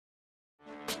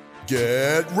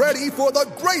Get ready for the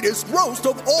greatest roast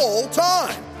of all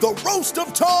time, the Roast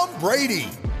of Tom Brady,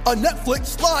 a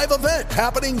Netflix live event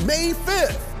happening May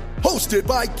 5th. Hosted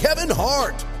by Kevin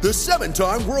Hart, the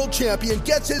 7-time world champion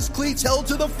gets his cleats held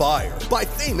to the fire by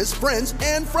famous friends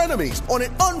and frenemies on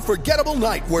an unforgettable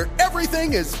night where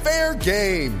everything is fair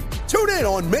game. Tune in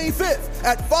on May 5th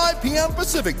at 5 p.m.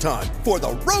 Pacific time for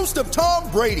the Roast of Tom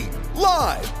Brady,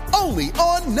 live only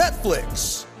on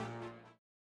Netflix.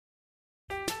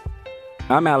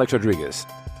 I'm Alex Rodriguez.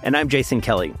 And I'm Jason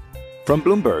Kelly. From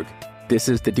Bloomberg, this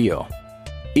is The Deal.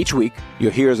 Each week,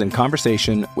 you'll hear us in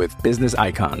conversation with business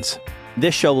icons.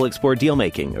 This show will explore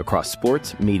deal-making across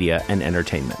sports, media, and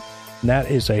entertainment. That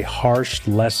is a harsh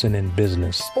lesson in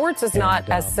business. Sports is not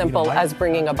as simple as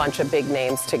bringing a bunch of big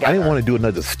names together. I didn't want to do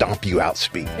another stomp you out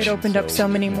speech. It opened up so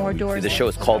many more doors. The show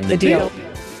is called The Deal.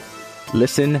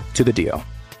 Listen to The Deal.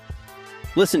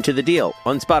 Listen to The Deal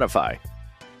on Spotify.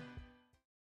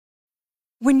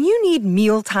 When you need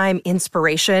mealtime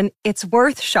inspiration, it's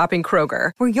worth shopping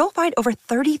Kroger, where you'll find over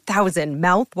 30,000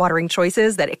 mouth-watering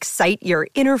choices that excite your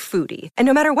inner foodie. And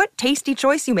no matter what tasty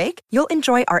choice you make, you'll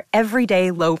enjoy our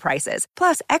everyday low prices,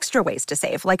 plus extra ways to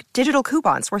save, like digital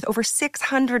coupons worth over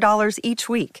 $600 each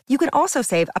week. You can also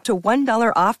save up to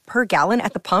 $1 off per gallon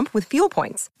at the pump with fuel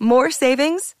points. More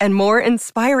savings and more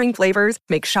inspiring flavors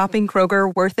make shopping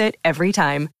Kroger worth it every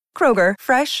time. Kroger,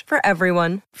 fresh for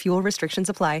everyone. Fuel restrictions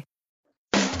apply.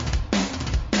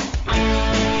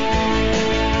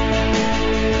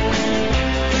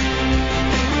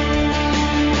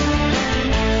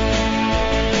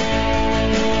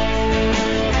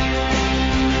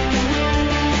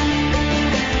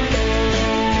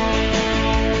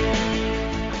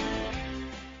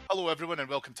 Hello everyone and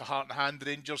welcome to Heart and Hand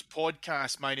Rangers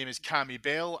podcast. My name is Cammy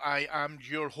Bell. I am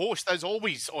your host as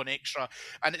always on Extra,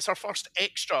 and it's our first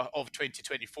Extra of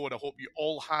 2024. I hope you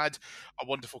all had a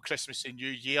wonderful Christmas and New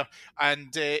Year,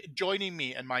 and joining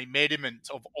me in my merriment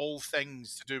of all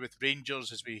things to do with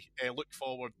Rangers as we look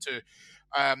forward to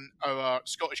our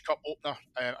Scottish Cup opener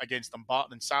against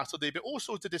Dumbarton on Saturday, but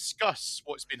also to discuss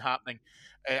what's been happening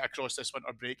across this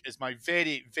winter break is my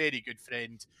very, very good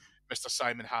friend, Mr.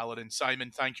 Simon Halloran.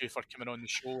 Simon, thank you for coming on the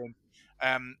show.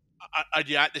 And are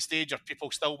you at the stage? Are people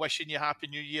still wishing you Happy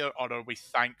New Year, or are we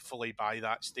thankfully by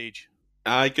that stage?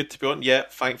 Good to be on. Yeah,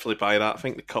 thankfully by that. I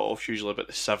think the cut-off's usually about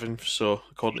the 7th, so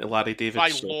according to Larry David.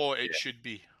 By law, it should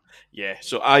be. Yeah,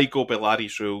 so I go by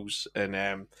Larry's rules,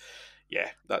 and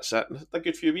yeah, that's it. A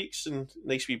good few weeks and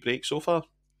nice wee break so far.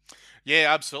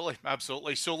 Yeah, absolutely,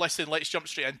 absolutely. So listen, let's jump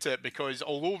straight into it, because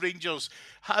although Rangers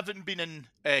haven't been in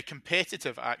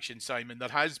competitive action, Simon, there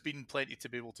has been plenty to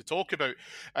be able to talk about,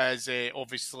 as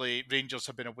obviously Rangers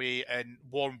have been away in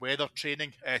warm weather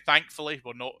training. Thankfully,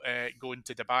 we're not going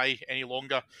to Dubai any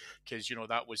longer, because, you know,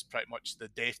 that was pretty much the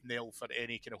death knell for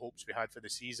any kind of hopes we had for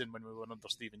the season when we were under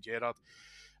Steven Gerrard.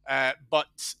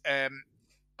 But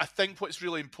I think what's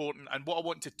really important, and what I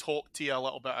want to talk to you a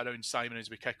little bit around, Simon, as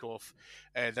we kick off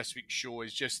this week's show,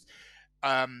 is just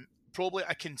probably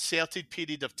a concerted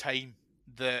period of time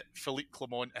that Philippe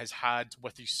Clement has had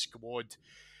with his squad.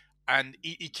 And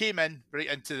he came in right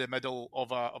into the middle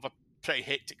of a pretty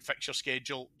hectic fixture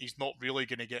schedule. He's not really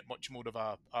going to get much more of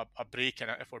a break in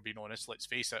it, if we're being honest, let's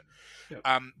face it. Yep.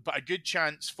 But a good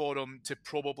chance for him to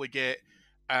probably get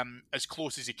as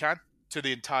close as he can to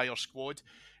the entire squad.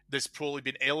 There's probably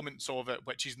been elements of it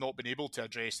which he's not been able to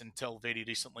address until very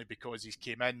recently, because he's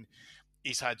came in,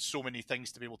 he's had so many things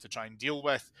to be able to try and deal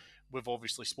with. We've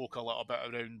obviously spoke a little bit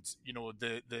around, you know,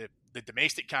 the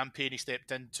domestic campaign he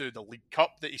stepped into, the League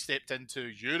Cup that he stepped into,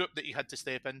 Europe that he had to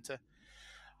step into.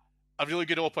 A really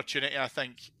good opportunity, I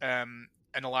think, in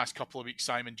the last couple of weeks,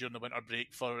 Simon, during the winter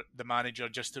break, for the manager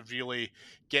just to really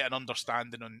get an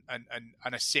understanding and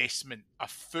an assessment, a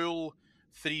full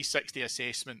 360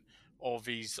 assessment of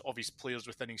his players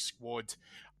within his squad.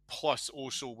 Plus,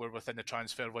 also, we're within the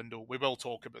transfer window. We will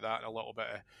talk about that in a little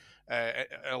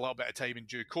bit of time in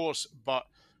due course. But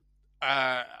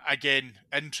again,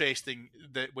 interesting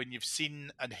that when you've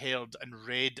seen and heard and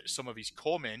read some of his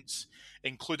comments,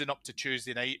 including up to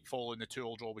Tuesday night following the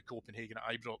 2-2 draw with Copenhagen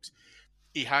at Ibrox,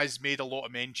 he has made a lot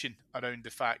of mention around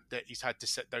the fact that he's had to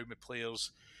sit down with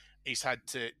players. He's had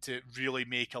to really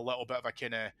make a little bit of a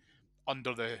kind of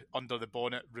under the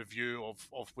bonnet review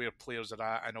of where players are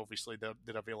at, and obviously their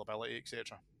availability,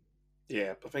 etc.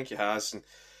 Yeah, I think he has. And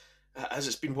as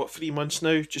it's been 3 months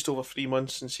now, just over 3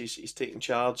 months since he's taken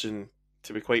charge, and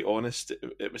to be quite honest,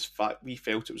 we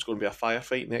felt it was going to be a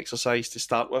firefighting exercise to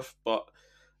start with, but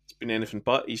it's been anything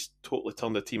but. He's totally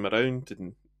turned the team around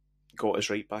and got us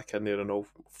right back in there on all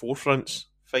four fronts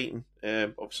fighting.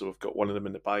 Obviously we've got one of them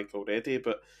in the bag already,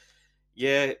 but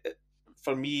yeah,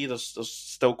 for me, there's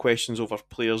still questions over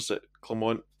players that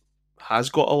Clermont has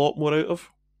got a lot more out of.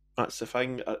 That's the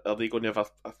thing. Are they going to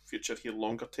have a future here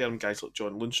longer term? Guys like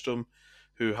John Lundstrom,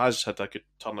 who has had a good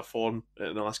turn of form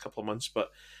in the last couple of months,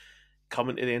 but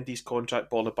coming to the end of his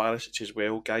contract, Borna Barisic as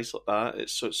well, guys like that.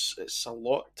 It's a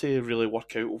lot to really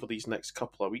work out over these next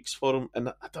couple of weeks for him. And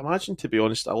I'd imagine, to be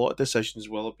honest, a lot of decisions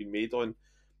will have been made on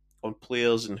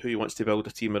players and who he wants to build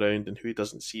a team around and who he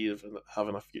doesn't see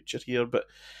having a future here. But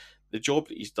the job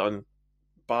that he's done,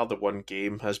 bar the one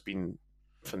game, has been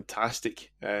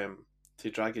fantastic. To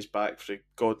drag us back for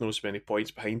God knows how many points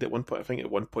behind at one point. I think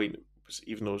at one point,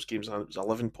 even though his games it was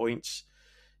 11 points,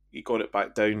 he got it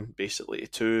back down basically to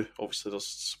 2. Obviously, there's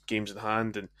some games in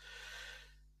hand, and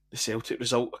the Celtic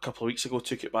result a couple of weeks ago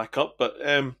took it back up. But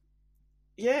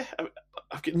yeah,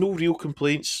 I've got no real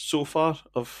complaints so far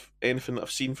of anything that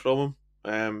I've seen from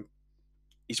him.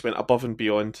 He's went above and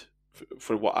beyond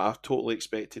for what I totally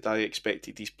expected. I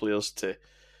expected these players to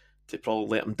probably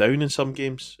let him down in some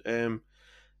games.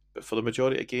 But for the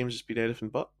majority of games, it's been anything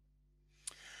but.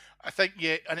 I think,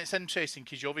 yeah, and it's interesting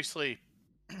because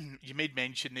you made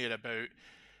mention there about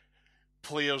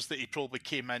players that he probably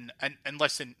came in, and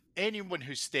listen, anyone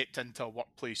who's stepped into a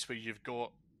workplace where you've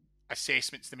got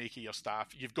assessments to make of your staff,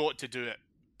 you've got to do it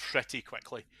pretty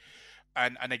quickly.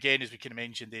 And again, as we kind of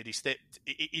mentioned there,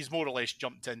 he's more or less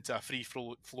jumped into a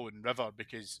free-flowing river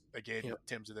because, again, in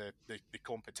terms of the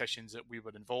competitions that we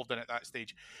were involved in at that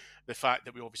stage, the fact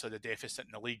that we obviously had a deficit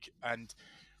in the league, and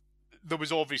there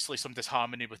was obviously some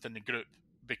disharmony within the group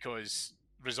because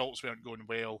results weren't going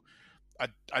well.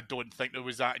 I don't think there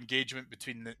was that engagement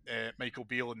between Michael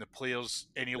Beale and the players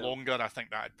any longer. I think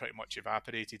that had pretty much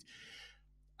evaporated.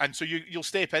 And so you'll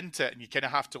step into it and you kind of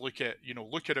have to look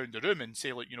around the room and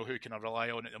say, like, who can I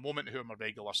rely on at the moment? Who are my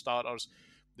regular starters?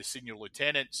 The senior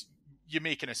lieutenants? You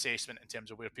make an assessment in terms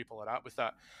of where people are at with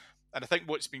that. And I think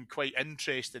what's been quite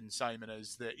interesting, Simon,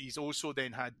 is that he's also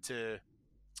then had to...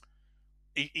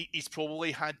 He's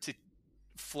probably had to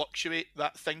fluctuate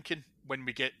that thinking when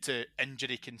we get to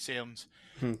injury concerns.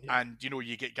 And,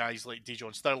 you get guys like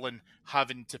Dijon Sterling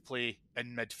having to play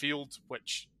in midfield,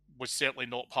 which was certainly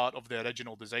not part of the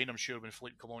original design, I'm sure, when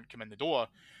Philippe Clement came in the door.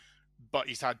 But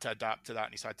he's had to adapt to that,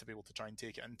 and he's had to be able to try and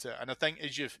take it into it. And I think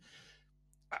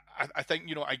I think,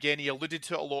 again, he alluded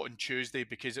to it a lot on Tuesday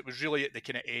because it was really at the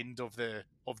kind of end of the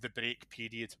break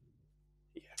period.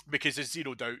 Yeah. Because there's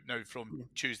zero doubt now from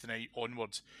Tuesday night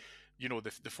onwards,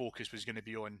 the focus was going to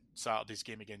be on Saturday's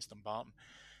game against Dumbarton.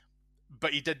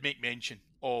 But he did make mention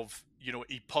of,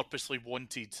 he purposely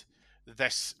wanted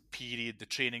this period, the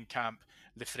training camp,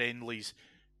 the friendlies,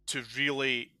 to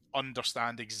really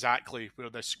understand exactly where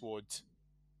this squad,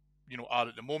 are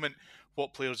at the moment,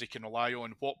 what players he can rely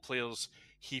on, what players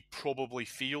he probably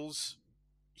feels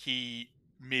he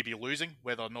may be losing,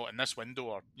 whether or not in this window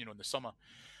or, in the summer.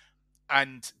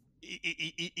 And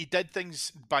he did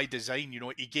things by design.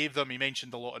 He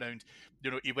mentioned a lot around,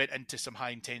 he went into some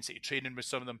high intensity training with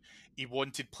some of them. He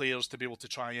wanted players to be able to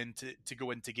try and to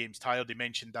go into games tired. He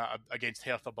mentioned that against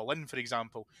Hertha Berlin, for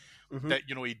example, that,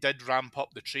 he did ramp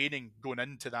up the training going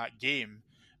into that game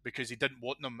because he didn't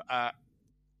want them at,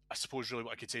 I suppose really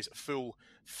what I could say is full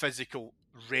physical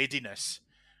readiness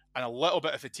and a little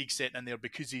bit of fatigue setting in there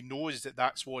because he knows that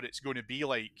that's what it's going to be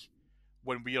like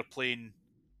when we are playing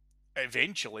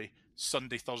eventually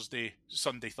Sunday, Thursday,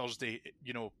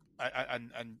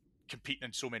 and competing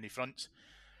in so many fronts.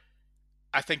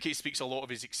 I think it speaks a lot of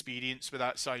his experience with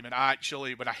that, Simon.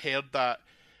 When I heard that,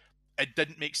 it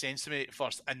didn't make sense to me at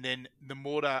first, and then the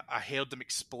more I heard him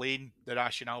explain the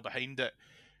rationale behind it,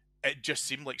 it just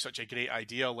seemed like such a great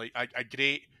idea, like a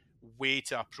great way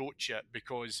to approach it,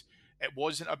 because it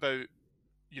wasn't about,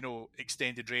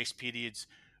 extended rest periods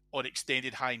or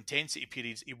extended high intensity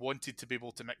periods. He wanted to be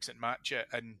able to mix and match it,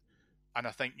 and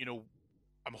I think,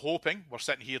 I'm hoping, we're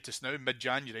sitting here just now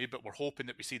mid-January, but we're hoping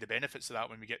that we see the benefits of that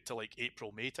when we get to like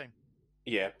April, May time.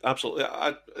 Yeah, absolutely.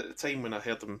 At the time when I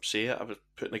heard him say it, I was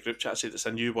putting a group chat, said it's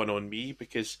a new one on me,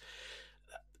 because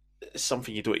it's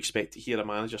something you don't expect to hear a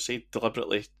manager say,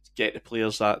 deliberately get the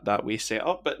players that way set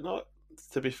up. But not,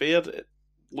 to be fair,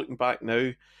 looking back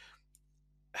now,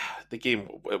 the game,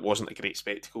 it wasn't a great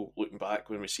spectacle looking back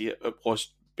when we see it. It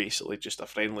was basically just a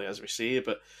friendly, as we say,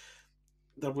 but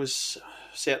there was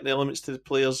certain elements to the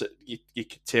players that you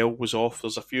could tell was off.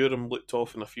 There's a few of them looked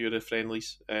off in a few of the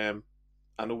friendlies.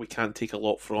 I know we can't take a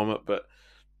lot from it, but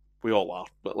we all are.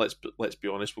 But let's be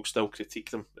honest, we'll still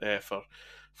critique them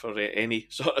for any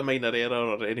sort of minor error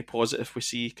or any positive we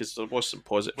see, because there was some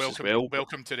positives as well.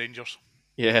 Welcome to Rangers.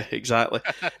 Yeah, exactly.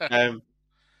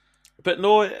 But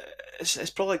no, it's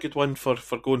probably a good one for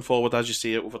going forward, as you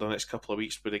say, over the next couple of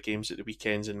weeks with the games at the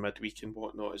weekends and midweek and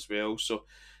whatnot as well. So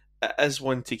it is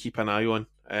one to keep an eye on.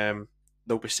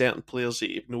 There'll be certain players that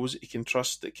he knows that he can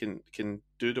trust, that can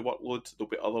do the workload. There'll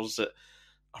be others that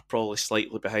are probably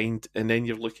slightly behind. And then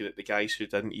you're looking at the guys who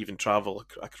didn't even travel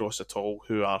across at all,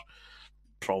 who are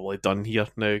probably done here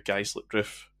now. Guys like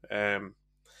Roof,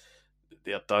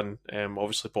 they're done.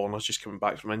 Obviously, Borna's just coming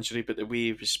back from injury, but the way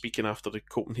he was speaking after the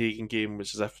Copenhagen game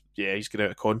was as if, yeah, he's going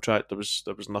out of contract. There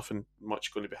was nothing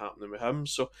much going to be happening with him.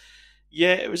 So,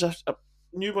 yeah, it was a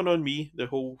new one on me, the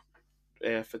whole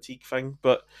fatigue thing,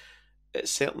 but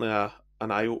it's certainly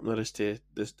an eye opener as to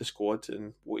the squad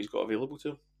and what he's got available to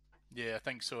him. Yeah, I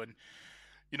think so. And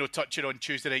touching on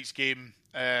Tuesday night's game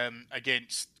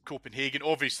against Copenhagen,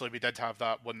 obviously we did have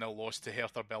that 1-0 loss to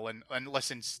Hertha Berlin. And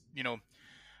listen,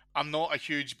 I'm not a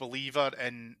huge believer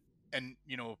in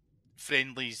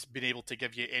friendlies being able to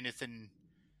give you anything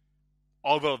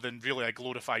other than really a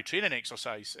glorified training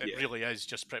exercise. It really is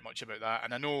just pretty much about that.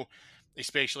 And I know,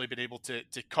 especially being able to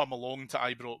come along to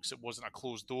Ibrox, it wasn't a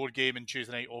closed door game on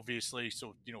Tuesday night, obviously,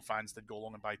 so fans did go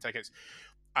along and buy tickets.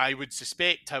 I would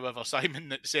suspect, however, Simon,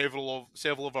 that several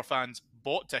of our fans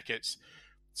bought tickets,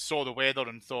 saw the weather,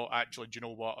 and thought, actually, do you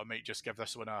know what? I might just give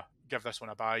this one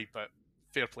a buy. But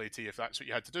fair play to you if that's what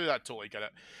you had to do. I totally get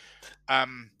it.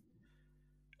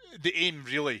 The aim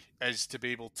really is to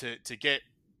be able to get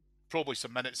probably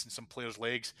some minutes in some players'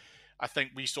 legs. I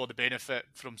think we saw the benefit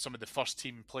from some of the first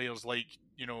team players like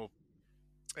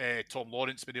Tom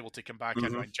Lawrence being able to come back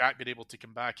in, and Jack being able to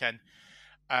come back in.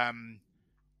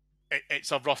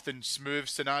 It's a rough and smooth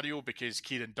scenario because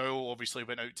Kieran Dowell obviously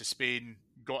went out to Spain,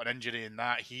 got an injury in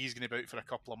that. He's going to be out for a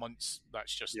couple of months.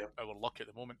 That's just our luck at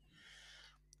the moment.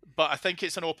 But I think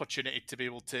it's an opportunity to be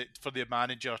able for the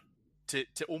manager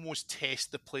to almost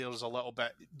test the players a little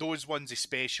bit, those ones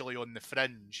especially on the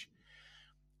fringe.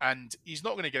 And he's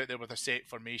not going to get out there with a set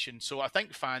formation. So I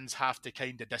think fans have to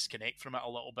kind of disconnect from it a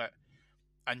little bit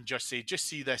and just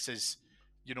see this as,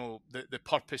 the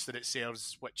purpose that it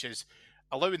serves, which is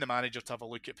allowing the manager to have a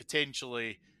look at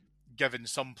potentially giving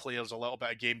some players a little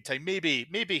bit of game time, maybe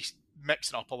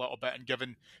mixing up a little bit and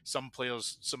giving some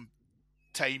players some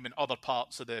time in other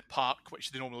parts of the park,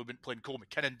 which they normally wouldn't play. Cole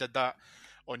McKinnon did that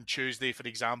on Tuesday, for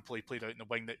example. He played out in the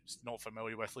wing that's not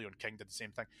familiar with. Leon King did the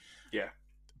same thing. Yeah.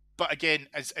 But again,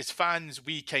 as fans,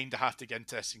 we kind of have to get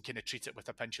into this and kind of treat it with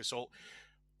a pinch of salt.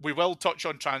 We will touch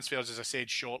on transfers, as I said,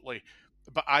 shortly.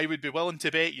 But I would be willing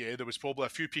to bet you there was probably a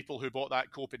few people who bought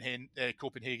that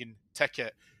Copenhagen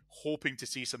ticket hoping to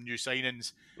see some new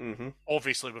signings. Mm-hmm.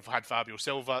 Obviously, we've had Fabio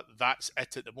Silva. That's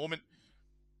it at the moment.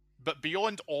 But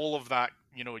beyond all of that,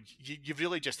 you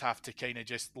really just have to kind of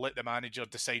just let the manager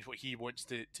decide what he wants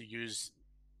to use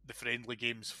the friendly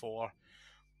games for.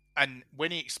 And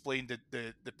when he explained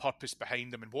the purpose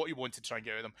behind them and what he wanted to try and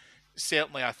get out of them,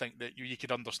 certainly I think that you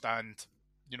could understand,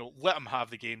 let them have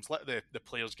the games, let the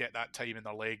players get that time in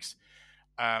their legs,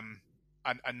 and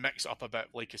mix it up a bit,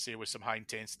 like I say, with some high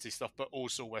intensity stuff, but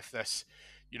also with this,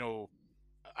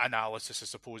 analysis, I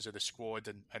suppose, of the squad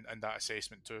and that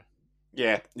assessment too.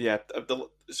 Yeah.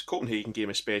 This Copenhagen game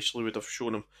especially would have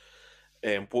shown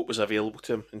him what was available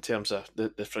to him in terms of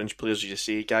the fringe players, you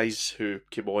say, guys who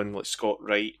came on, like Scott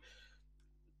Wright,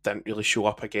 didn't really show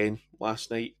up again last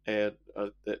night at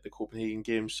the Copenhagen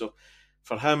game. So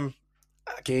for him,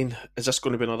 again, is this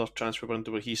going to be another transfer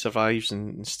window where he survives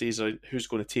and stays out? Who's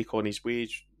going to take on his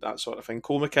wage? That sort of thing.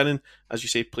 Cole McKinnon, as you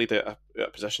say, played out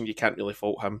of position. You can't really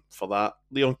fault him for that.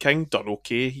 Leon King done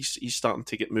okay. He's starting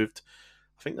to get moved.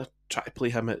 I think they're trying to play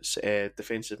him at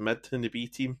defensive mid in the B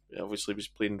team. He obviously was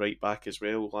playing right back as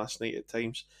well last night at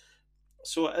times.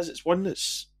 So it's one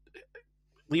that's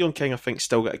Leon King, I think,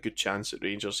 still got a good chance at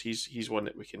Rangers. He's one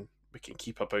that we can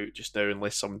keep about just now,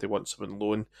 unless somebody wants him on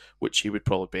loan, which he would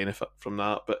probably benefit from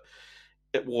that. But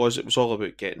it was all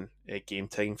about getting game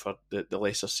time for the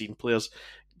lesser seen players,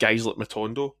 guys like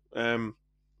Matondo.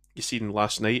 You seen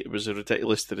last night, it was a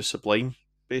ridiculous to the sublime,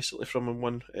 basically, from in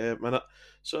 1 minute.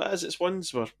 So it's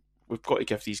ones where we've got to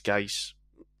give these guys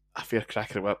a fair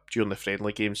crack of the whip during the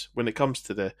friendly games. When it comes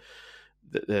to the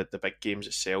big games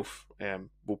itself,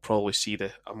 we'll probably see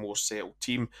a more settled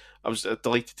team. I was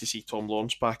delighted to see Tom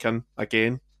Lawrence back in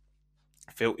again.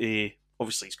 I felt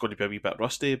obviously he's going to be a wee bit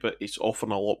rusty, but he's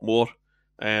offering a lot more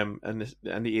in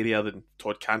the area than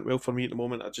Todd Cantwell for me at the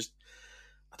moment. I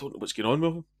don't know what's going on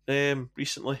with him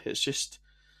recently. It's just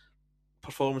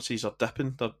performances are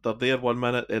dipping. They're there 1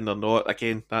 minute and they're not.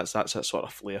 Again, that's that sort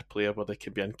of flair player where they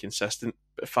can be inconsistent.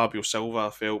 But Fabio Silva, I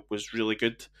felt, was really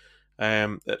good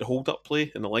at the hold-up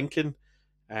play in the linking.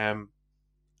 I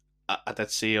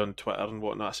did say on Twitter and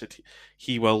whatnot, I said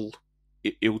he will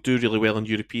he'll do really well in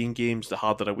European games, the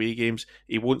harder away games.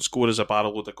 He won't score as a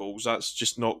barrel load of goals. That's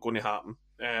just not going to happen.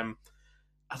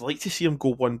 I'd like to see him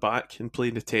go one back and play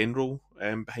in the 10 role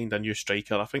behind a new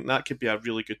striker. I think that could be a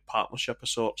really good partnership of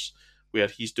sorts where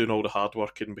he's doing all the hard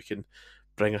work and we can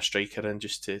bring a striker in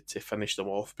just to finish them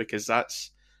off, because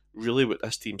that's really what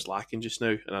this team's lacking just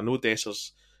now. And I know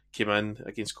Dessers came in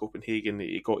against Copenhagen,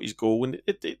 he got his goal, and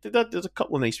there's a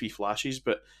couple of nice wee flashes,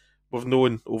 but we've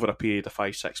known over a period of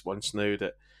 5-6 months now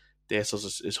that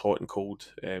Dessers is hot and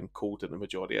cold at the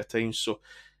majority of times. So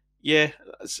yeah,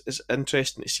 it's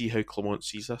interesting to see how Clement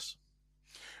sees this.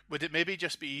 Would it maybe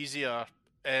just be easier?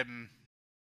 I'm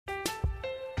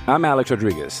Alex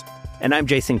Rodriguez. And I'm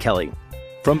Jason Kelly.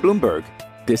 From Bloomberg,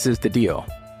 this is The Deal.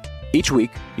 Each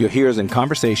week, you'll hear us in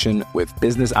conversation with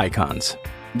business icons.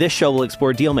 This show will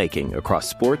explore deal-making across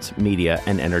sports, media,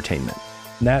 and entertainment.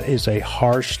 That is a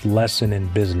harsh lesson in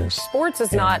business. Sports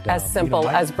is not as simple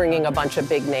as bringing a bunch of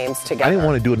big names together. I didn't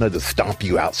want to do another stomp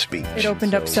you out speech. It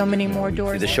opened up so many more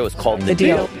doors. The show is called The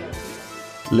Deal.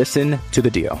 Listen to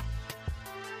The Deal.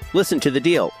 Listen to The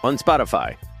Deal on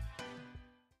Spotify.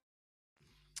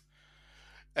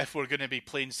 If we're going to be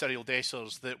playing Cyril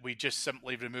Dessers, that we just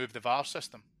simply remove the VAR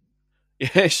system.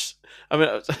 Yes, I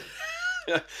mean,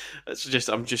 it's just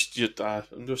I'm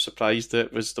no surprised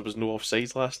that there was no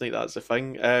offside last night. That's the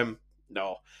thing.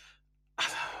 No,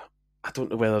 I don't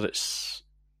know whether it's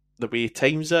the way he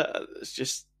times it. It's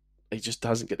just he just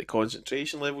doesn't get the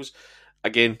concentration levels.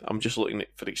 Again, I'm just looking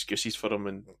for excuses for him,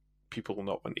 and people will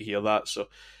not want to hear that. So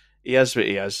he is what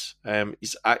he is.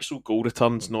 His actual goal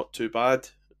return's not too bad.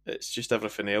 It's just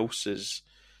everything else is.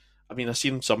 I mean, I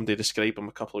seen somebody describe him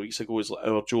a couple of weeks ago as like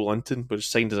our Joe Linton, but he's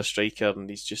signed as a striker, and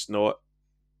he's just not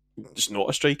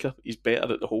a striker. He's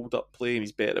better at the hold-up play, and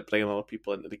he's better at bringing other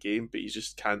people into the game, but he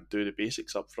just can't do the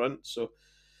basics up front. So,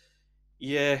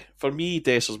 yeah, for me,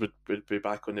 Dessers would be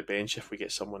back on the bench if we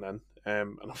get someone in,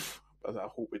 and I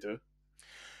hope we do.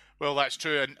 Well, that's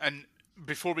true, and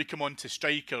before we come on to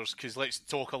strikers, because let's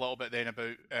talk a little bit then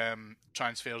about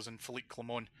transfers and Philippe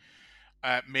Clement.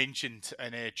 Mentioned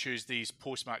in Tuesday's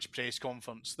post-match press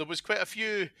conference, there was quite a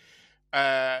few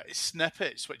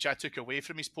snippets which I took away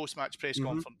from his post-match press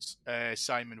conference,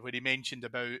 Simon, where he mentioned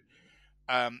about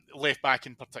left back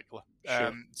in particular.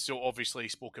 Sure. So obviously he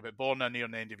spoke about Borna near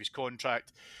the end of his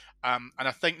contract, and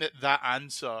I think that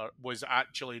answer was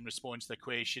actually in response to the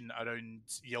question around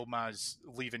Yilmaz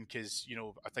leaving, because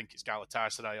I think it's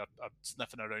Galatasaray are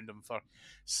sniffing around him for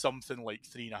something like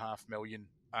 $3.5 million.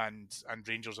 And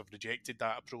Rangers have rejected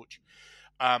that approach.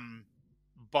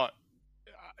 But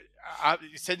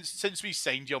since we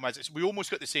signed Yilmaz, we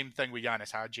almost got the same thing with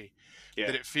Yanis Hadji. Yeah.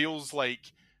 That it feels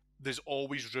like there's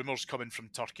always rumours coming from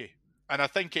Turkey. And I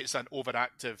think it's an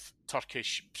overactive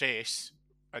Turkish press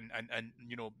and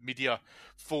media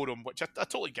forum, which I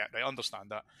totally get, right? I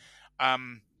understand that.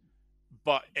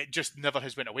 But it just never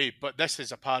has went away. But this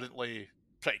is apparently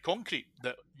pretty concrete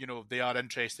that they are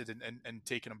interested in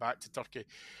taking him back to Turkey.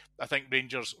 I think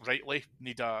Rangers rightly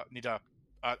need a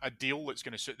deal that's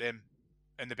going to suit them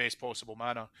in the best possible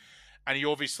manner. And he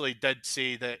obviously did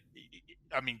say that,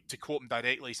 I mean, to quote him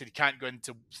directly, he said he can't go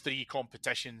into 3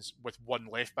 competitions with one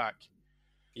left back.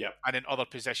 Yeah. And in other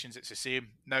positions it's the same.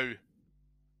 Now,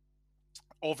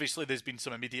 obviously there's been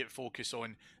some immediate focus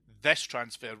on this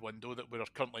transfer window that we're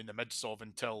currently in the midst of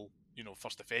until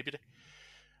 1st of February.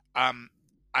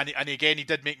 And again, he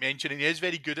did make mention, and he is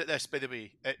very good at this, by the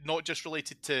way, not just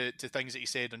related to things that he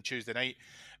said on Tuesday night,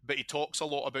 but he talks a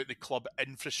lot about the club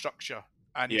infrastructure.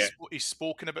 And he's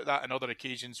spoken about that on other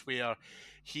occasions where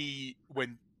he,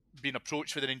 when being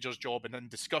approached for the Rangers job and in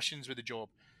discussions with the job,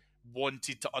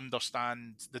 wanted to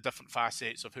understand the different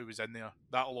facets of who was in there.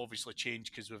 That'll obviously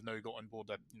change because we've now got on board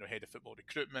a head of football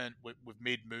recruitment. We've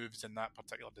made moves in that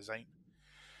particular design.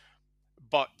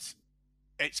 But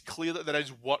it's clear that there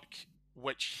is work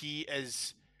which he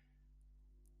is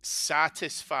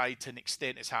satisfied to an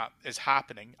extent is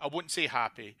happening. I wouldn't say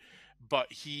happy,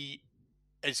 but he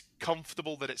is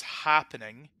comfortable that it's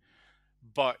happening,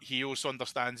 but he also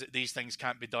understands that these things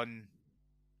can't be done,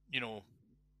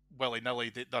 willy-nilly.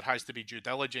 That there has to be due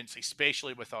diligence,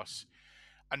 especially with us.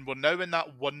 And we're now in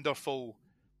that wonderful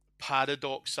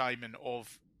paradox, Simon,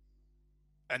 of,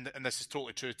 and this is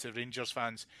totally true to Rangers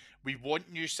fans, we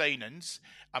want new signings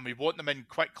and we want them in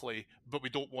quickly, but we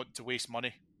don't want to waste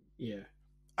money. Yeah.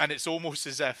 And it's almost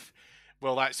as if,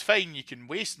 well, that's fine, you can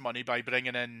waste money by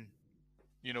bringing in,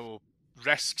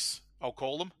 risks, I'll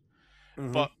call them.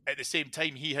 Mm-hmm. But at the same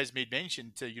time, he has made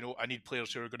mention to, I need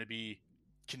players who are going to be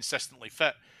consistently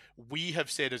fit. We have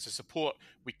said as a support,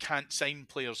 we can't sign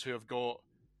players who have got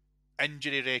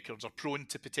injury records or prone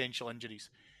to potential injuries.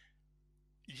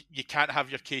 you can't have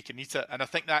your cake and eat it. And I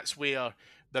think that's where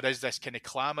there is this kind of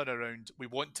clamour around. We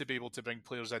want to be able to bring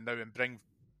players in now and bring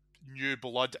new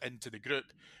blood into the group.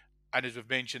 And as we've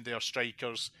mentioned, there are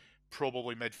strikers,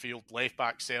 probably midfield, left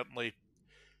back certainly.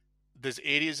 There's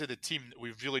areas of the team that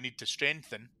we really need to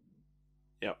strengthen.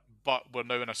 Yeah. But we're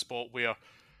now in a spot where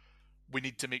we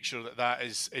need to make sure that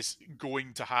is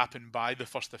going to happen by the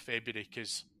 1st of February,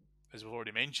 because, as we've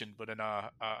already mentioned, we're in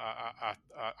a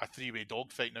three-way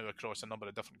dogfight now across a number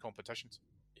of different competitions.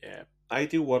 Yeah.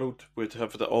 Ideal world would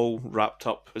have it all wrapped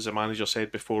up, as the manager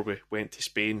said before we went to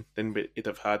Spain. Then we'd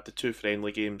have had the 2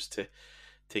 friendly games to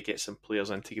get some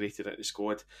players integrated into the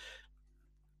squad.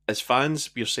 As fans,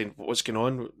 we're saying, what's going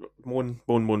on?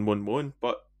 Moan.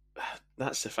 But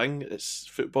that's the thing. It's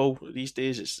football these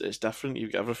days. It's different.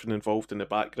 You've got everything involved in the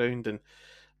background, and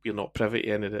we're not privy to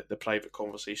any of the private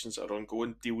conversations that are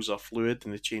ongoing. Deals are fluid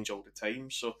and they change all the time.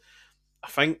 So I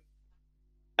think,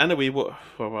 in a way, we're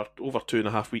over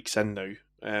 2.5 weeks in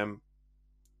now.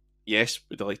 Yes,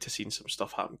 we'd like to see some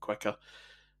stuff happen quicker.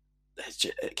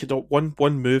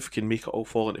 One move can make it all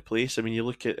fall into place. I mean, you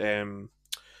look at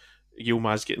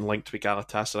Yilmaz getting linked with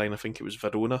Galatasaray, and I think it was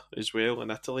Verona as well in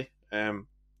Italy.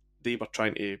 They were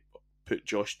trying to put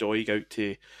Josh Doig out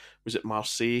to, was it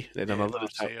Marseille? Then another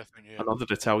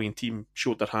Italian team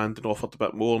showed their hand and offered a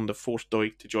bit more, and they forced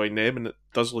Doig to join them, and it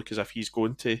does look as if he's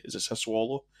going to, as it's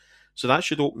Sassuolo. So that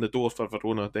should open the door for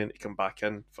Verona then to come back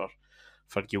in for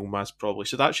Yilmaz probably.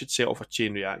 So that should set off a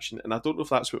chain reaction, and I don't know if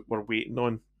that's what we're waiting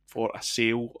on, for a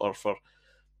sale or for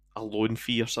a loan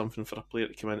fee or something for a player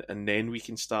to come in, and then we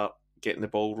can start getting the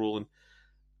ball rolling.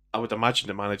 I would imagine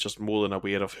the manager's more than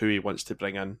aware of who he wants to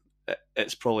bring in.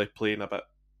 It's probably playing a bit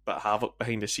havoc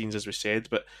behind the scenes, as we said,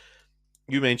 but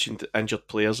you mentioned injured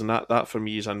players, and that for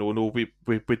me is a no-no.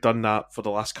 We've done that for the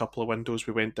last couple of windows.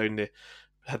 We went down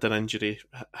had a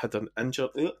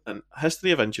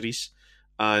history of injuries,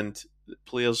 and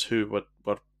players who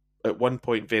were at one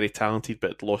point very talented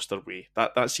but had lost their way.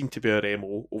 That seemed to be our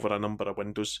MO over a number of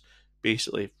windows,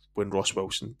 basically when Ross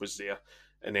Wilson was there,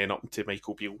 and then up to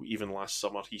Michael Beale. Even last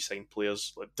summer he signed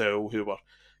players like Dowell who were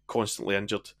constantly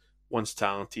injured, once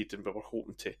talented, and we were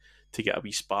hoping to get a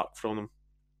wee spark from them.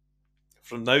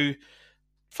 From now,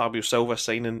 Fabio Silva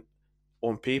signing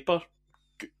on paper,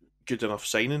 good enough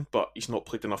signing, but he's not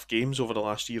played enough games over the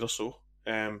last year or so.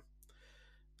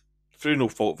 Through no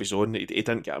fault of his own, he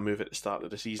didn't get a move at the start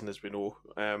of the season, as we know.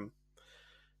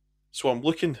 So I'm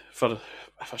looking for,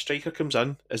 if a striker comes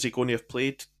in, is he going to have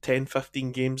played 10,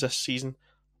 15 games this season?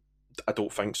 I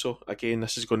don't think so. Again,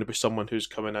 this is going to be someone who's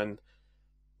coming in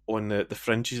on the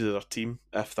fringes of their team,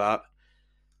 if that.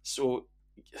 So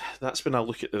that's when I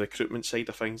look at the recruitment side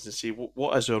of things and say,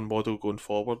 what is our model going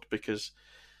forward? Because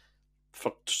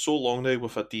for so long now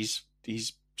we've had these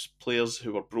players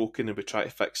who are broken and we try to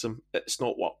fix them. It's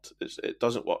not worked. It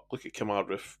doesn't work. Look at Kemar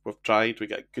Roof. We've tried, we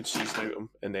get a good season out of him,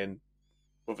 and then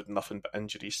we've had nothing but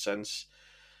injuries since.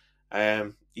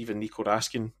 Even Nico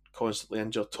Raskin, constantly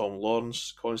injured. Tom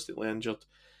Lawrence, constantly injured.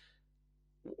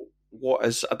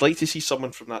 I'd like to see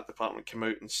someone from that department come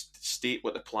out and state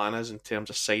what the plan is in terms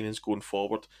of signings going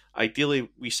forward. Ideally,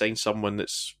 we sign someone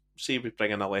that's, say we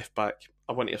bring in a left back,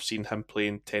 I want to have seen him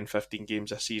playing 10, 15 games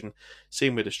this season.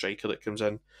 Same with the striker that comes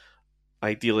in.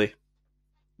 Ideally,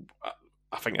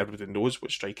 I think everybody knows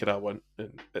what striker I want.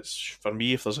 And it's, for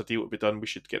me, if there's a deal to be done, we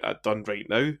should get that done right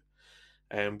now.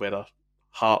 Whether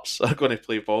Hearts are going to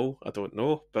play ball, I don't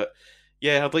know. But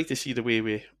yeah, I'd like to see the way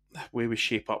we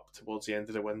shape up towards the end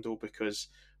of the window, because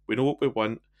we know what we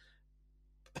want.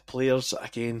 The players,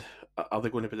 again, are they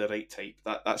going to be the right type?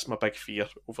 That's my big fear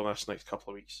over this next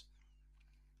couple of weeks.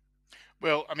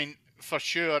 Well, I mean, for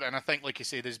sure, and I think, like you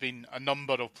say, there's been a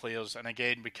number of players, and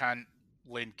again, we can't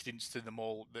lend credence to them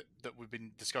all that we've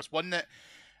been discussed. One that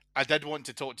I did want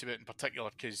to talk to you about in particular,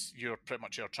 because you're pretty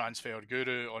much our transfer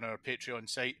guru on our Patreon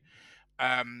site,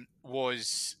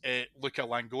 was Luca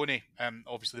Langoni,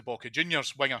 obviously the Boca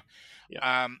Juniors winger,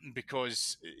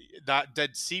 because that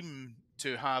did seem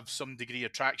to have some degree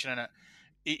of traction in it.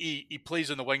 He plays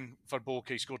on the wing for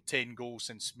Boca. He scored 10 goals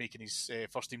since making his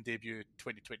first team debut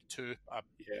 2022, I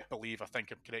think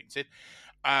I'm correct in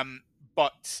saying.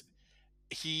 But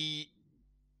he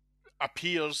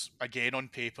appears, again on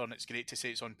paper, and it's great to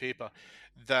say it's on paper,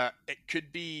 that it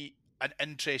could be an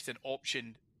interesting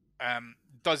option.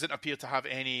 Doesn't appear to have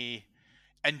any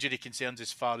injury concerns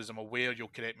as far as I'm aware. You'll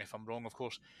correct me if I'm wrong, of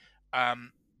course.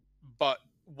 But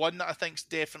one that I think is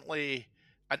definitely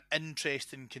an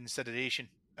interesting consideration,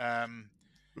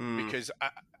 because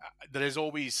there is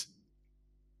always,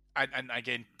 and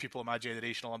again, people of my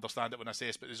generation will understand it when I say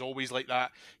this, but there's always like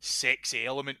that sexy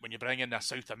element when you bring in a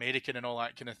South American and all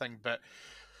that kind of thing. But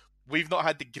we've not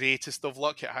had the greatest of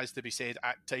luck, it has to be said,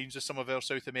 at times with some of our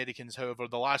South Americans. However,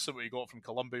 the last one we got from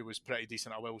Colombia was pretty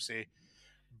decent, I will say.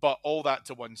 But all that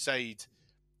to one side,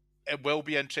 it will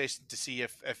be interesting to see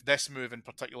if this move in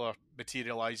particular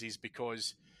materialises,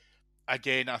 because,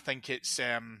 again, I think it's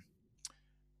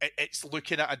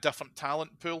looking at a different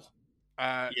talent pool.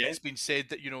 It's been said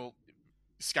that,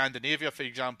 Scandinavia, for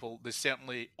example, there's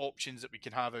certainly options that we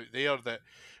can have out there that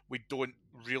we don't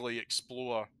really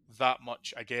explore that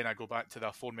much. Again, I go back to the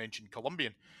aforementioned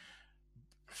Colombian.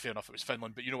 Fair enough, it was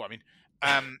Finland, but you know what I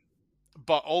mean.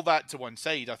 But all that to one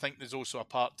side, I think there's also a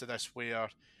part to this where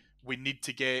we need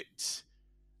to get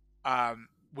some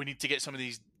of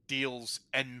these deals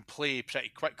in play pretty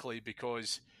quickly,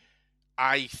 because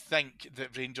I think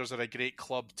that Rangers are a great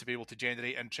club to be able to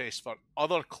generate interest for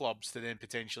other clubs to then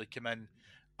potentially come in,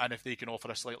 and if they can offer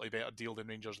a slightly better deal, then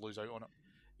Rangers lose out on it.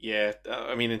 Yeah,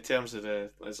 I mean, in terms of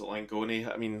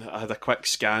Langoni, I mean, I had a quick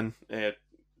scan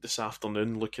this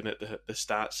afternoon looking at the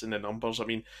stats and the numbers. I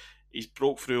mean, he's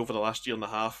broke through over the last year and a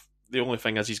half. The only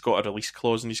thing is he's got a release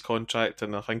clause in his contract,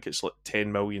 and I think it's like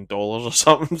 $10 million or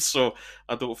something. So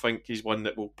I don't think he's one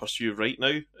that we'll pursue right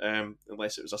now,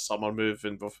 unless it was a summer move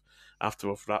and after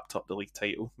we've wrapped up the league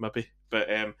title, maybe. But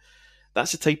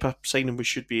that's the type of signing we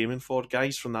should be aiming for,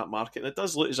 guys from that market. And it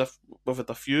does look as if we've had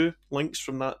a few links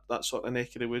from that sort of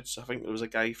neck of the woods. I think there was a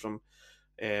guy from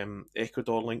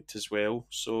Ecuador linked as well.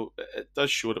 So it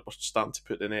does show that we're starting to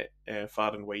put the net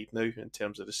far and wide now in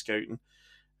terms of the scouting.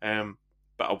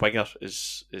 But a winger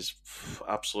is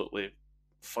absolutely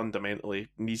fundamentally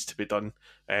needs to be done.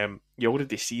 You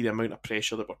already see the amount of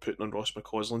pressure that we're putting on Ross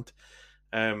McCausland.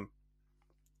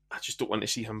 I just don't want to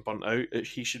see him burnt out.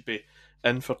 He should be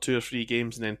in for 2 or 3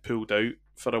 games and then pulled out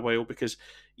for a while, because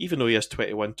even though he is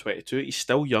 21, 22, he's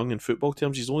still young in football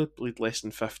terms. He's only played less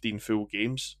than 15 full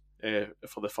games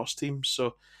for the first team.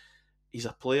 So he's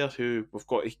a player who we've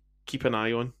got to keep an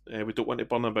eye on. We don't want to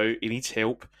burn him out. He needs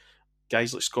help.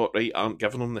 Guys like Scott Wright aren't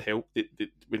giving him the help.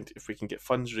 If we can get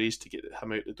funds raised to get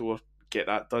him out the door, get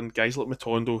that done. Guys like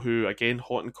Matondo, who, again,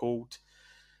 hot and cold.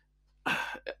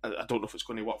 I don't know if it's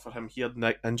going to work for him here.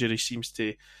 Injury seems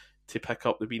to pick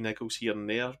up the wee niggles here and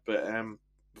there, but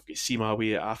we've got Sima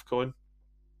away at AFCON.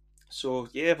 So,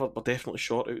 yeah, we're definitely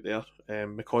short out there.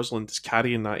 McCausland is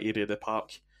carrying that area of the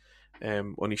park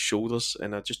on his shoulders,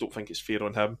 and I just don't think it's fair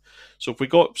on him. So if we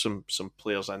got some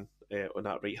players in on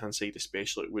that right-hand side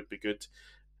especially, it would be good.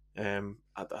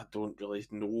 I don't really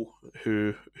know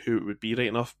who it would be right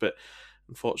enough, but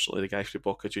unfortunately the guy for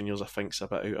Boca Juniors I think is a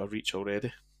bit out of reach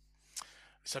already.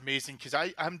 It's amazing, because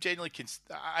I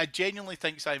genuinely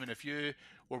think, Simon, if you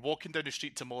were walking down the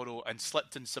street tomorrow and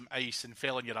slipped in some ice and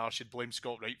fell on your arse, you'd blame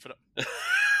Scott Wright for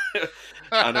it.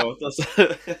 I know,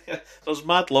 there's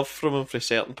mad love from him for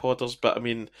certain podders, but I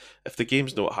mean, if the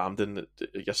game's not Hampden,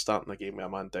 you're starting a game with a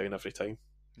man down every time.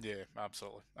 Yeah,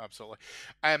 absolutely.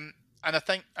 And I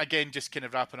think, again, just kind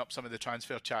of wrapping up some of the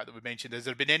transfer chat that we mentioned, has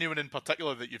there been anyone in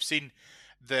particular that you've seen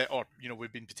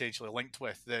we've been potentially linked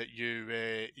with that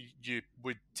you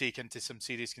would take into some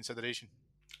serious consideration?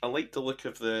 I like the look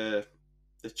of the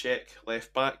Czech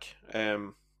left back,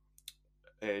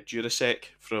 Jurasek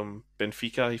from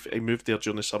Benfica. He moved there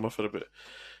during the summer for about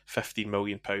 £15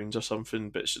 million or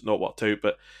something, but it's not worked out.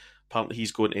 But apparently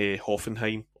he's going to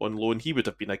Hoffenheim on loan. He would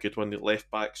have been a good one at left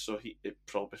back, so it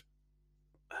probably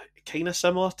kind of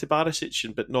similar to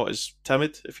Barisic, but not as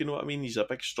timid, if you know what I mean. He's a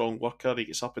big, strong worker. He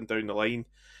gets up and down the line.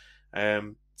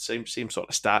 Same sort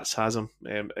of stats has him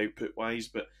output wise,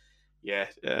 but yeah,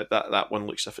 that one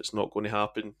looks as if it's not going to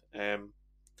happen. There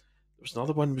was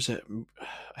another one. Was it?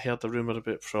 I heard a rumor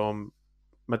about from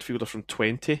midfielder from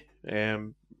 20,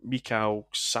 Mikhail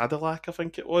Sadilak, I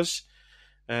think it was.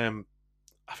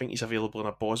 I think he's available in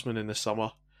a Bosman in the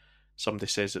summer. Somebody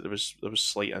says that there was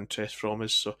slight interest from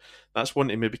us, so that's one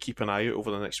to maybe keep an eye out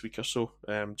over the next week or so,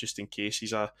 just in case.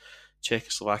 He's a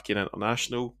Czechoslovakian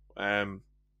international,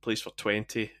 plays for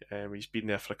 20. He's been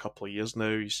there for a couple of years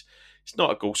now. He's not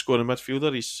a goal scoring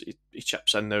midfielder. He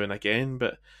chips in now and again,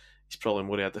 but he's probably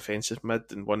more of a defensive mid,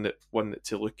 and one that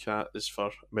to look at is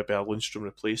for maybe a Lundstrom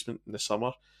replacement in the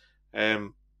summer.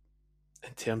 In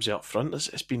terms of up front,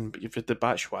 it's been, you've had the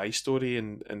Batshuayi story,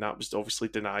 and that was obviously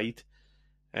denied.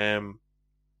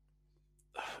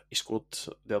 He scored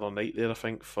the other night there, I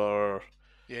think, for...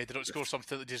 Yeah, they don't score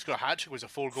something. They just got a hat-trick. Was it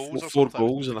 4 goals or something? 4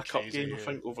 goals in a cup game, yeah. I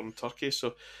think, over in Turkey.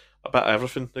 So a bit of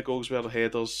everything. The goals were the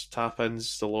headers,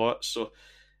 tap-ins, the lot. So,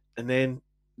 and then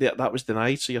that was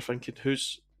denied. So you're thinking,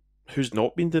 who's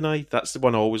not been denied? That's the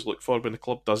one I always look for when the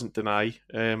club doesn't deny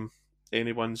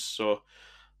anyone. So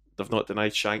they've not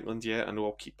denied Shankland yet. I know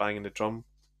I'll keep banging the drum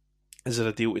Is there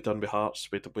a deal to be done with Hearts?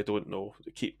 We don't know.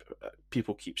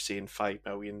 People keep saying 5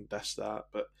 million, this, that,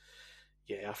 but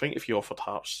yeah, I think if you offered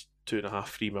Hearts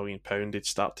 £2.5-3 million, they'd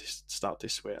start to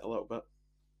sweat a little bit.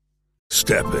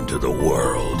 Step into the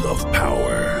world of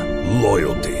power,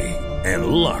 loyalty, and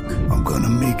luck. I'm gonna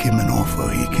make him an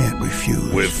offer he can't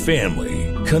refuse. With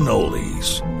family,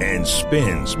 cannolis, and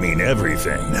spins mean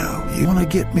everything. Now, you wanna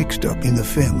get mixed up in the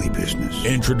family business.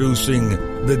 Introducing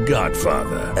The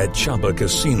Godfather at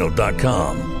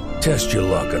ChumbaCasino.com. Test your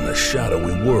luck in the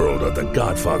shadowy world of The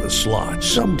Godfather slot.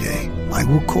 Someday, I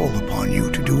will call upon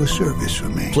you to do a service for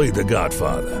me. Play The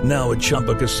Godfather now at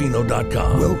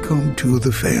ChumbaCasino.com. Welcome to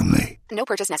the family. No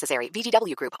purchase necessary.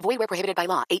 VGW Group. Void where prohibited by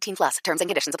law. 18+. Terms and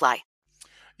conditions apply.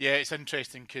 Yeah, it's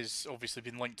interesting because obviously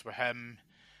been linked with him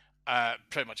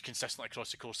pretty much consistently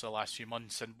across the course of the last few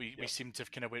months, and we seem to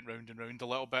have kind of went round and round a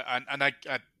little bit. And I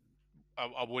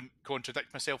won't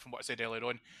contradict myself from what I said earlier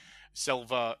on.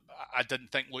 Silva, I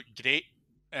didn't think looked great.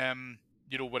 When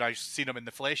I seen him in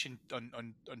the flesh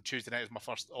on Tuesday night, it was my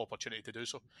first opportunity to do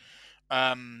so.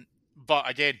 But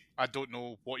again, I don't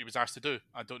know what he was asked to do.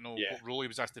 I don't know what role he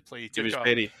was asked to play. He was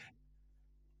very...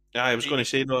 Yeah, I was going to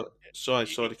say, no, sorry,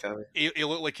 Carrie. He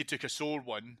looked like he took a sore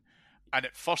one, and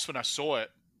at first when I saw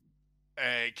it,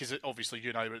 because obviously you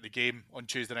and I were at the game on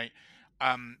Tuesday night,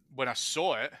 when I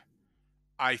saw it,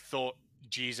 I thought,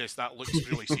 Jesus, that looks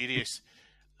really serious.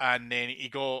 And then he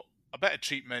got a bit of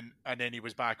treatment, and then he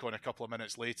was back on a couple of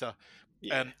minutes later.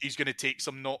 Yeah. He's going to take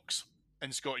some knocks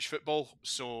in Scottish football,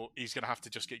 so he's going to have to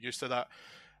just get used to that.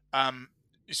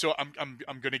 So I'm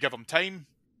going to give him time.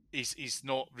 He's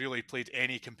not really played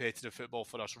any competitive football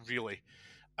for us, really.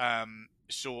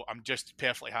 So I'm just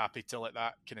perfectly happy to let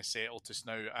that kind of settle to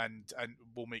now, and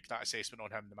we'll make that assessment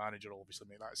on him. The manager will obviously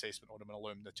make that assessment on him and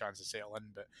allow him the chance to settle in.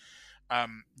 But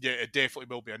yeah, it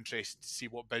definitely will be interesting to see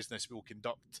what business we'll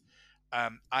conduct. I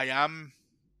am...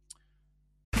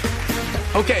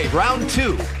 Okay, round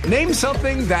two. Name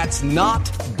something that's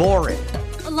not boring.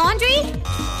 A laundry?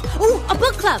 Ooh, a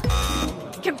book club.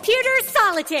 Computer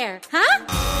solitaire, huh?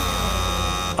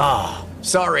 Ah,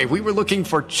 sorry, we were looking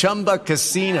for Chumba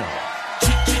Casino.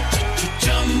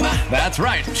 That's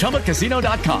right,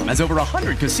 ChumbaCasino.com has over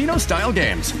 100 casino-style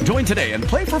games. Join today and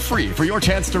play for free for your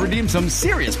chance to redeem some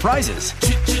serious prizes.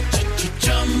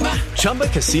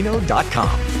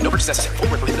 ChumbaCasino.com. No purchase necessary. Void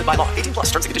where prohibited by law. 18+.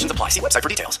 Terms and conditions apply. See website for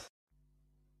details.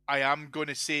 I am going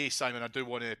to say, Simon, I do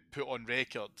want to put on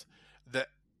record that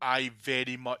I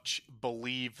very much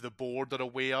believe the board are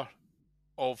aware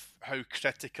of how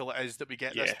critical it is that we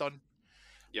get this done.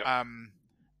 Yep.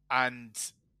 And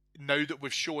now that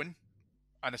we've shown,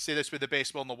 and I say this with the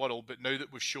best will in the world, but now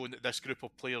that we've shown that this group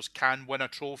of players can win a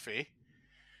trophy,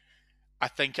 I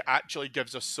think it actually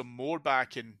gives us some more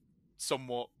backing,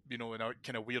 somewhat, in a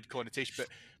kind of weird connotation, but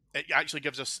it actually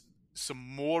gives us some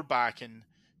more backing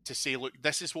to say, look,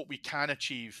 this is what we can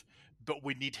achieve, but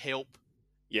we need help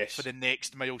for the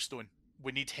next milestone.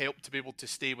 We need help to be able to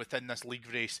stay within this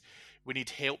league race. We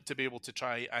need help to be able to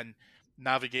try and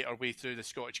navigate our way through the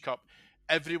Scottish Cup.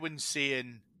 Everyone's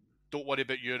saying, don't worry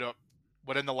about Europe.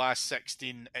 We're in the last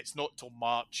 16. It's not till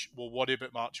March. We'll worry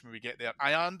about March when we get there.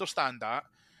 I understand that,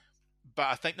 but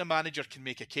I think the manager can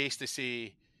make a case to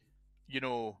say,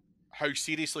 how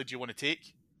seriously do you want to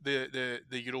take the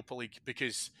Europa League?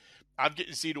 Because I've got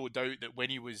zero doubt that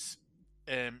when he was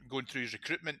going through his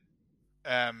recruitment,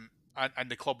 and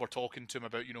the club were talking to him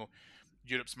about,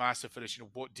 Europe's massive for us,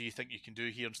 what do you think you can do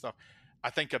here and stuff. I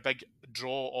think a big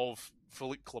draw of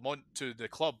Philippe Clement to the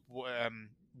club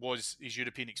was his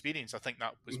European experience. I think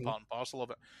that was part and parcel of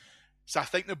it. So I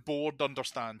think the board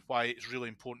understand why it's really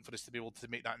important for us to be able to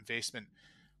make that investment.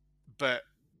 But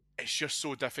it's just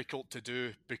so difficult to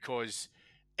do because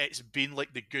it's been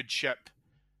like the good ship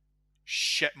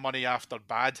money after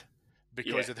bad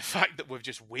because of the fact that we've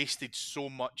just wasted so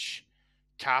much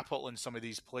capital in some of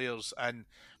these players, and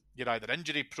you're either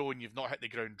injury prone, you've not hit the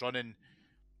ground running,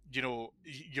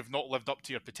 you've not lived up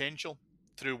to your potential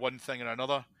through one thing or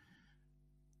another.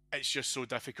 It's just so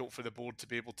difficult for the board to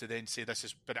be able to then say this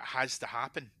is, but it has to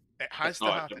happen. It has to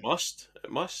happen. It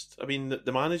must. I mean,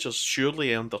 the managers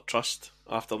surely earned their trust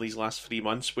after these last 3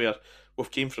 months where we've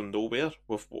came from nowhere.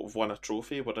 We've won a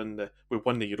trophy. We've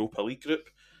won the Europa League group.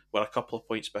 We're a couple of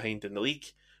points behind in the league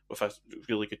with a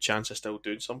really good chance of still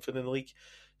doing something in the league.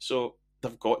 So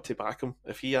they've got to back him.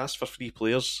 If he asks for 3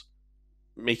 players,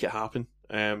 make it happen.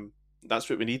 That's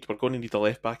what we need. We're going to need a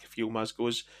left back if Yilmaz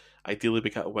goes. Ideally we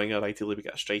get a winger, ideally we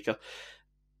get a striker.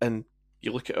 And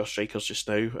you look at our strikers just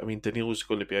now, I mean, Danilo's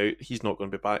going to be out. He's not going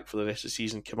to be back for the rest of the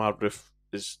season. Kemar Roofe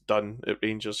is done at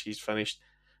Rangers. He's finished.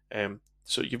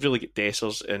 So you've really got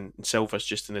Dessers and Silva's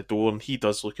just in the door, and he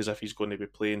does look as if he's going to be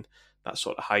playing that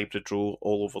sort of hybrid role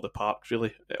all over the park,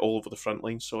 really, all over the front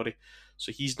line, sorry.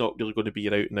 So he's not really going to be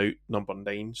your out-and-out number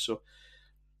 9. So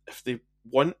if they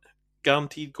want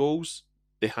guaranteed goals,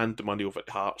 they hand the money over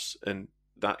to Hearts, and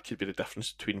that could be the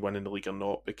difference between winning the league or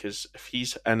not, because if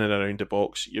he's in and around the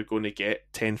box, you're going to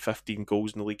get 10, 15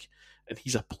 goals in the league, and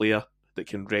he's a player that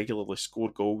can regularly score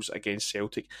goals against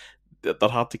Celtic. They're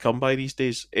hard to come by these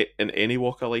days in any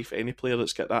walk of life. Any player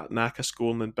that's got that knack of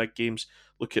scoring in big games.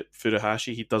 Look at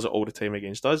Furuhashi, he does it all the time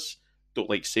against us. Don't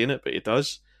like saying it, but he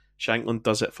does. Shankland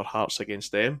does it for Hearts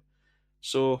against them.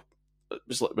 So it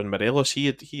was like when Morelos, he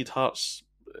had Hearts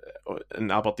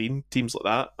and Aberdeen, teams like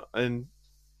that, and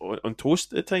on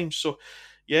toast at times. So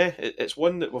yeah, it's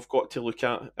one that we've got to look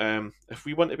at. If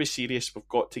we want to be serious, we've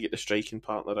got to get the striking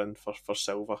partner in for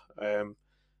Silva.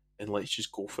 And let's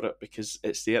just go for it, because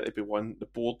it's there to be won. The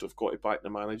board have got to back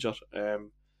the manager.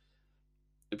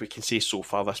 We can say so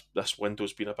far this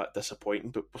window's been a bit disappointing,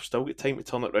 but we've still got time to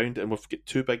turn it around, and we've got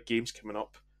 2 big games coming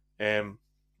up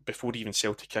before even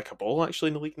Celtic kick a ball actually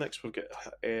in the league next. We've got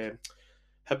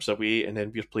Hibs away, and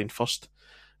then we're playing first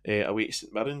away to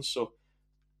St Mirren. So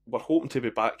we're hoping to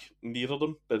be back nearer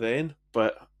them by then,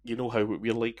 but you know how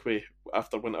we're like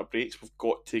after winter breaks. We've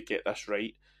got to get this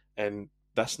right, and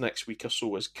this next week or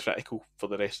so is critical for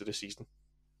the rest of the season.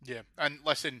 Yeah, and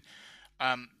listen,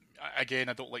 again,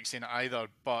 I don't like saying it either,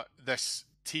 but this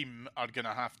team are going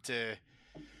to have to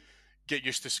get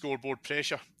used to scoreboard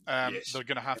pressure. Yes. They're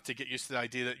going to have to get used to the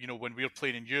idea that, you know, when we're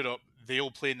playing in Europe,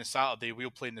 they'll play on the Saturday, we'll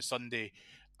play on the Sunday.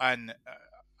 And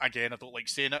again, I don't like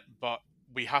saying it, but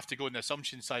we have to go on the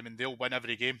assumption, Simon, they'll win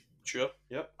every game. Sure,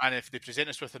 yeah. And if they present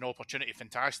us with an opportunity,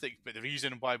 fantastic. But the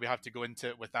reason why we have to go into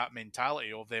it with that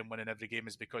mentality of them winning every game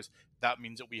is because that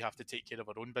means that we have to take care of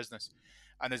our own business.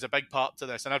 And there's a big part to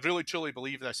this. And I really, truly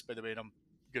believe this, by the way, and I'm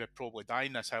going to probably die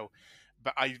in this hill,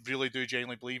 but I really do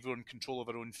genuinely believe we're in control of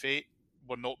our own fate.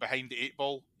 We're not behind the 8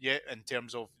 ball yet in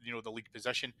terms of, you know, the league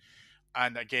position.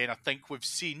 And again, I think we've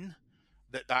seen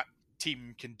that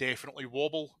team can definitely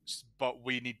wobble, but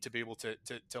we need to be able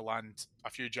to land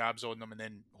a few jabs on them and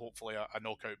then hopefully a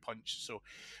knockout punch. So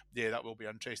yeah, that will be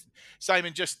interesting.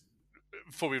 Simon, just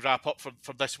before we wrap up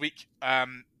for this week,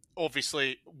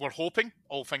 obviously we're hoping,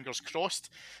 all fingers crossed,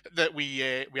 that we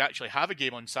actually have a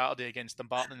game on Saturday against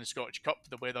Dumbarton in the Scottish Cup.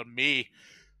 The weather may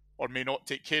or may not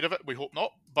take care of it. We hope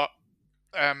not, but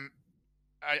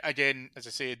again, as I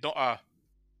say,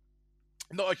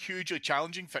 not a hugely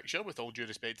challenging fixture, with all due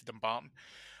respect to Dumbarton.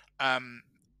 And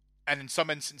in some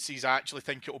instances, I actually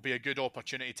think it will be a good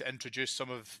opportunity to introduce some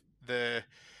of the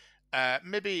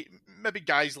maybe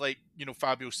guys like, you know,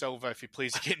 Fabio Silva, if he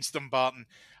plays against Dumbarton,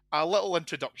 a little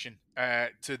introduction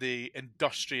to the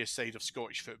industrious side of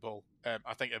Scottish football.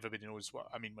 I think everybody knows what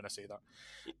I mean when I say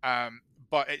that.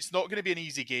 But it's not going to be an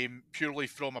easy game, purely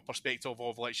from a perspective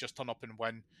of let's just turn up and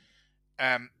win.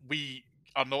 We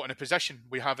are not in a position.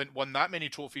 We haven't won that many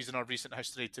trophies in our recent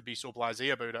history to be so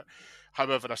blasé about it.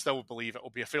 However, I still believe it will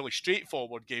be a fairly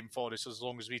straightforward game for us as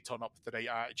long as we turn up with the right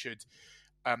attitude.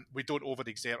 We don't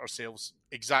overexert ourselves,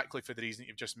 exactly for the reason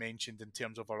you've just mentioned in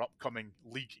terms of our upcoming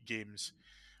league games.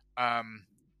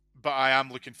 But I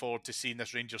am looking forward to seeing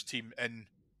this Rangers team in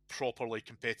properly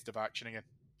competitive action again.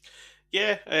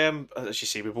 Yeah, as you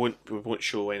say, we won't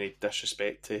show any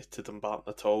disrespect to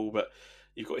Dumbarton at all, but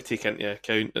you've got to take into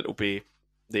account it'll be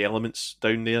the elements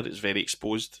down there. It's very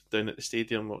exposed down at the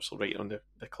stadium, also right on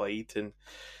the Clyde, and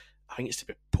I think it's to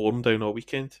be pouring down all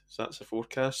weekend, so that's the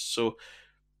forecast. So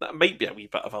that might be a wee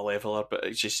bit of a leveler, but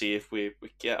as you say, if we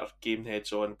get our game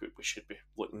heads on, we should be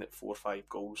looking at 4 or 5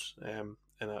 goals in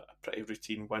a pretty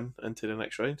routine win into the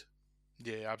next round.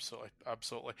 Yeah,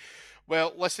 absolutely.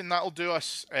 Well, listen, that'll do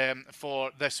us for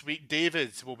this week.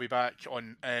 David will be back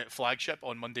on Flagship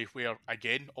on Monday, where,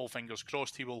 again, all fingers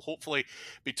crossed, he will hopefully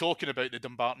be talking about the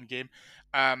Dumbarton game.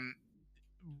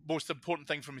 Most important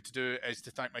thing for me to do is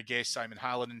to thank my guest, Simon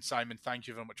Hallen. And Simon, thank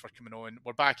you very much for coming on.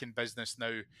 We're back in business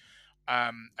now.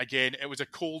 Again, it was a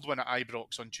cold one at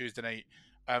Ibrox on Tuesday night.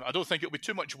 I don't think it'll be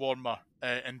too much warmer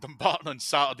in Dumbarton on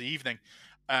Saturday evening.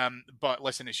 But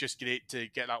listen, it's just great to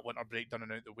get that winter break done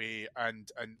and out the way, and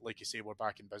like you say, we're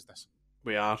back in business.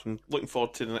 We are, and looking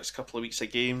forward to the next couple of weeks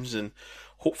of games, and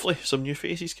hopefully some new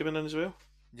faces coming in as well.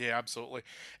 Yeah, absolutely.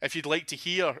 If you'd like to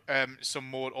hear some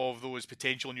more of those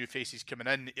potential new faces coming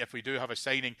in, if we do have a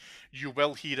signing, you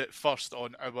will hear it first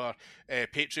on our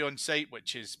Patreon site,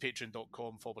 which is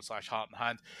patreon.com/Heart and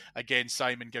Hand. Again,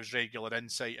 Simon gives regular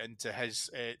insight into his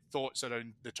thoughts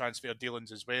around the transfer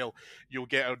dealings as well. You'll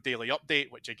get our daily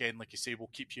update, which again, like I say,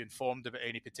 will keep you informed about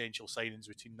any potential signings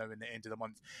between now and the end of the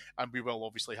month. And we will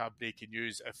obviously have breaking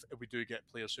news if we do get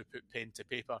players who put pen to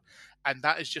paper. And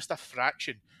that is just a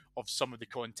fraction of some of the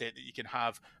content that you can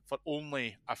have for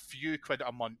only a few quid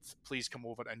a month. Please come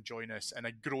over and join us in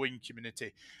a growing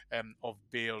community of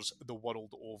Bears the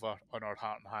world over on our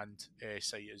Heart and Hand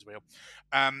site as well.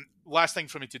 Last thing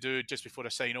for me to do just before I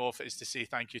sign off is to say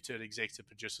thank you to our executive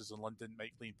producers in London,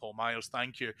 Mike Lee and Paul Myers.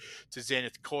 Thank you to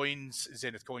Zenith Coins,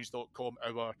 zenithcoins.com,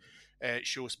 our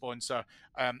show sponsor.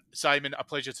 Simon, a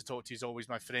pleasure to talk to you as always,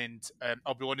 my friend.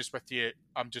 I'll be honest with you,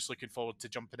 I'm just looking forward to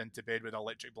jumping into bed with an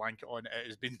electric blanket on. It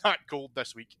has been that cold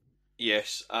this week.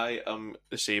 Yes, I am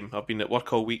the same. I've been at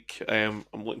work all week. I'm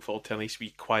looking forward to a nice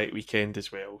quiet weekend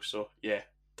as well. So yeah,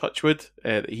 touch wood,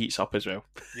 the heat's up as well.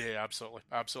 Yeah,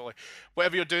 absolutely.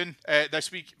 Whatever you're doing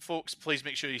this week, folks, please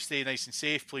make sure you stay nice and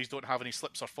safe. Please don't have any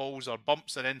slips or falls or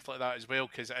bumps or anything like that as well,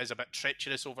 because it is a bit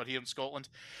treacherous over here in Scotland.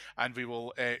 And we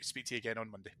will speak to you again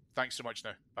on Monday. Thanks so much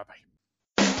now. Bye-bye.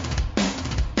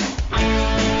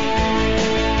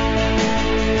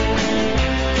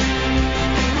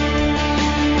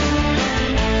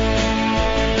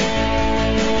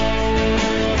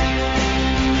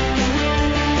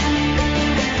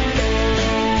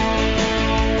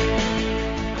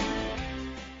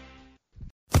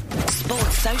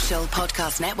 Social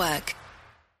Podcast Network.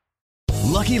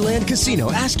 Lucky Land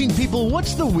Casino, asking people,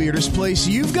 what's the weirdest place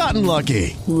you've gotten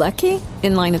lucky? Lucky?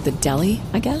 In line at the deli,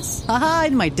 I guess? Aha,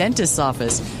 in my dentist's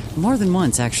office. More than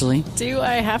once, actually. Do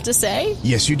I have to say?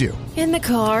 Yes, you do. In the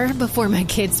car before my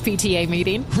kids' PTA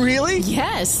meeting. Really?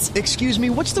 Yes. Excuse me,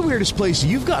 what's the weirdest place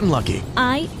you've gotten lucky?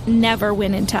 I never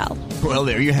win and tell. Well,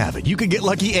 there you have it. You can get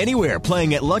lucky anywhere,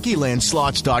 playing at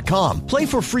LuckyLandSlots.com. Play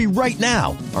for free right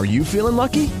now. Are you feeling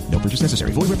lucky? No purchase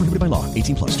necessary. Void where prohibited by law.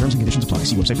 18+. Terms and conditions apply.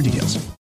 See website for details.